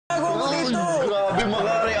Grabe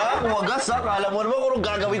mag-react, wagas ha. Kala mo naman kung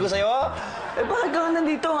gagawin ko sa'yo? Eh, bakit ka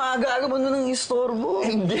nandito? Ang aga-aga mo nang istorbo.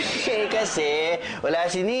 Hindi, kasi wala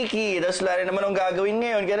si Nikki. Tapos wala rin naman ang gagawin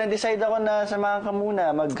ngayon. Kaya na-decide ako na samahan ka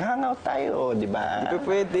muna. Mag-hangout tayo, di ba? Hindi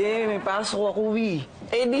pwede. May pasok ako,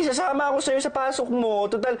 Eh, di sasama ako sa'yo sa pasok mo.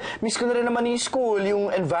 Total, miss ko na rin naman yung school,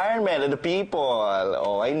 yung environment, and the people.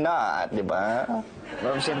 Oh, why not, di ba?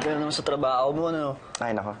 Mabisyan ka na naman sa trabaho mo, no?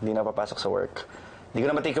 Ay, nako, hindi na papasok sa work. Hindi ko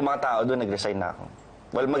na matik yung mga tao doon, nag-resign na ako.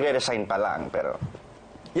 Well, magre-resign pa lang, pero...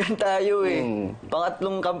 Yan tayo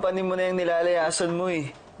Pangatlong company mo na yung nilalayasan mo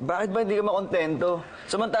Bakit ba hindi ka makontento?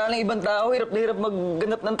 Samantalang ibang tao, hirap na hirap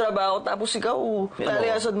magganap ng trabaho, tapos ikaw,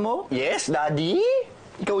 nilalayasan mo? Yes, Daddy?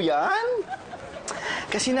 Ikaw yan?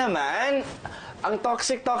 Kasi naman, ang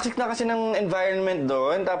toxic na kasi ng environment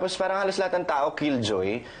doon, tapos parang halos lahat ng tao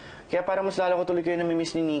killjoy. Kaya parang mas lalo ko tuloy kayo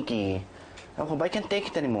namimiss ni Nikki. Ako, but I can't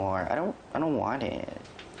take it anymore. I don't want it.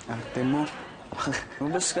 Arte mo.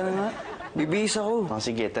 Mabas ka na nga. Bibihis ako. Oh,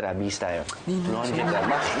 sige, tara, bihis tayo. Tulungan kita.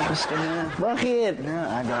 Mabas ka na. Bakit?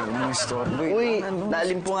 Aga mo yung store. Uy,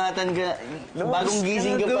 nalimpungatan ka. Bagong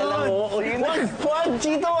gising ka pa lang. Wag,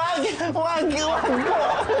 Chito, wag! Wag po!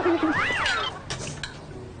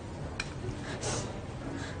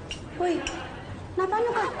 Uy, paano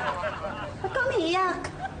ka? Ba't ka umiiyak?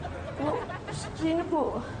 Sino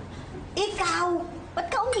po? Ikaw! Ba't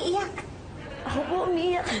ka umiiyak? Ako po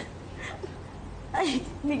umiiyak. Ay,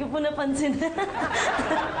 hindi ko po napansin.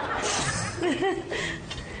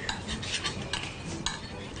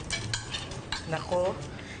 Nako,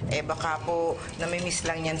 baka po namimiss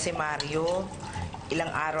lang yan si Mario.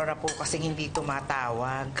 Ilang araw na po kasi hindi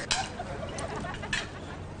tumatawag.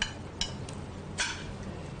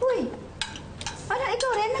 Uy! Parang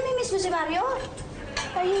ikaw rin, namimiss mo si Mario?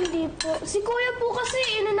 Ay, hindi po. Si Kuya po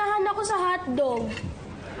kasi inunahan ako sa hotdog.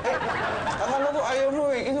 Akala ko ayaw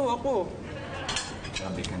mo Inuha ko.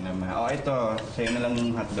 Sabi ka naman. Oh, ito. Sa'yo na lang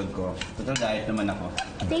yung hotdog ko. Total diet naman ako.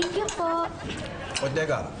 Thank you po. O,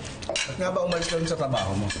 teka. Ba't nga ba umalis ka rin sa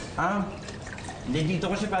trabaho mo? Hindi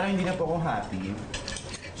dito kasi parang hindi na po ako happy.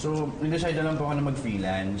 So, nag-decide na lang po ako na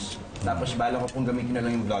mag-freelance. Tapos bala ko pong gamitin na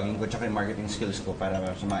lang yung vlogging ko tsaka yung marketing skills ko para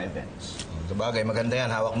sa mga events. Sabagay, maganda yan.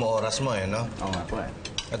 Hawak mo oras mo no? Oo nga po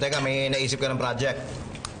O, teka, may naisip ka ng project?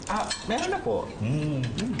 Meron na po.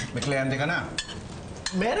 May kliyente ka na?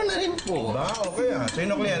 Meron na rin po. Ba, okay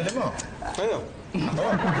Sino kliyente mo? Kayo. Ako?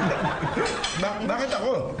 Bakit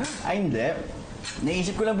ako? Ay, hindi.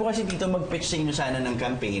 Naisip ko lang po kasi dito mag-pitch sa inyo sana ng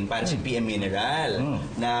campaign para sa PM Mineral.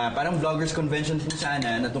 Na parang vloggers convention po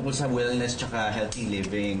sana na tungkol sa wellness tsaka healthy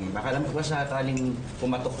living. Baka lang po sa taling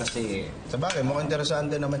pumatok kasi. Sabagay, mukhang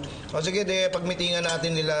interesante naman. O sige, pagmitingan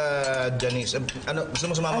natin nila Janice. Gusto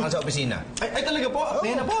mo sumama ka sa opisina? Ay talaga po?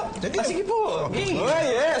 Ngayon na po? Sige po. Okay. Uy,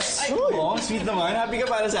 yes! Ay, sweet naman. Happy ka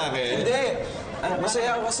para sa akin. Hindi.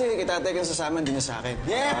 Masaya ako kasi kita tayo sasama, hindi niya sa akin.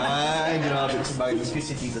 Yeah! Ay, grabe. Kasi bagay gusto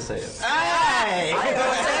si Chito sa'yo. Ay!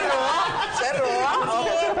 Zero?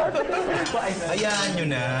 Hayaan nyo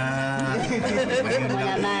na.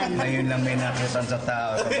 Ngayon lang may nakitan sa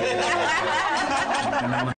tao.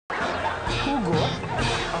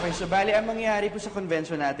 Okay, so bali ang mangyayari po sa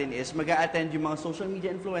convention natin is mag-a-attend yung mga social media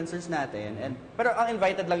influencers natin. Pero ang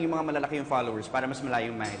invited lang yung mga malalaki yung followers para mas malayo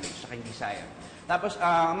yung mileage, saka hindi sayang. Tapos,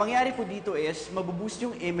 ang mangyayari po dito is mabuboost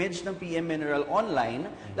yung image ng PM Mineral online,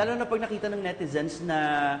 lalo na pag nakita ng netizens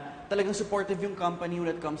na talagang supportive yung company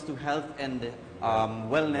when it comes to health and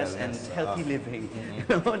wellness and healthy living.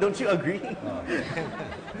 Don't you agree?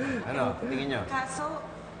 Ano? Tingin nyo? Kaso,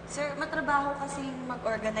 sir, matrabaho kasi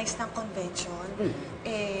mag-organize ng convention.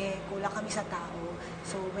 Kulang kami sa tao.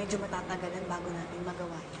 So, medyo matatagalan bago natin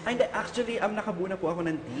magawa yan. Hindi, actually, nakabuo na po ako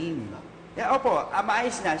ng team. Yeah, opo,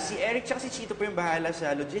 maayos na. Si Eric tsaka si Chito po yung bahala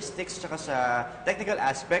sa logistics tsaka sa technical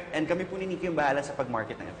aspect and kami po ni Nikki yung bahala sa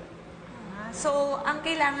pag-market ng event. So, ang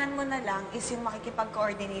kailangan mo na lang is yung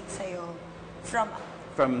makikipag-coordinate sa'yo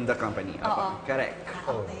From the company. Oo. Correct.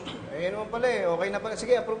 Okay. Ayun naman pala Okay na pala.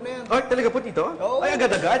 Sige, approve na yan. Oh, talaga po, Tito? Oo. Ay,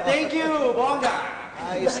 agad-agad. Thank you, bongga!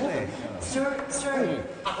 Ayos na Sir,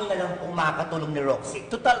 ako na lang po makakatulong ni Roxy.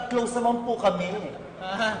 Total, close naman po kami.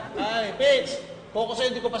 Ay, Paige! Kung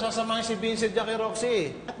kasi hindi ko pa sasamahin si Vincent dyan kay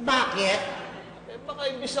Roxy. At bakit?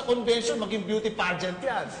 Baka imbis sa convention, maging beauty pageant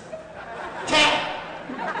yan. Che!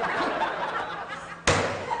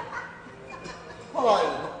 Hoy,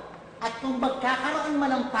 at kung magkakaroon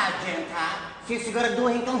man ng pageant,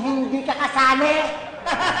 sisiguraduhin kang hindi ka kasali.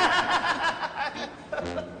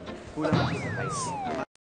 Kulang ako sa price.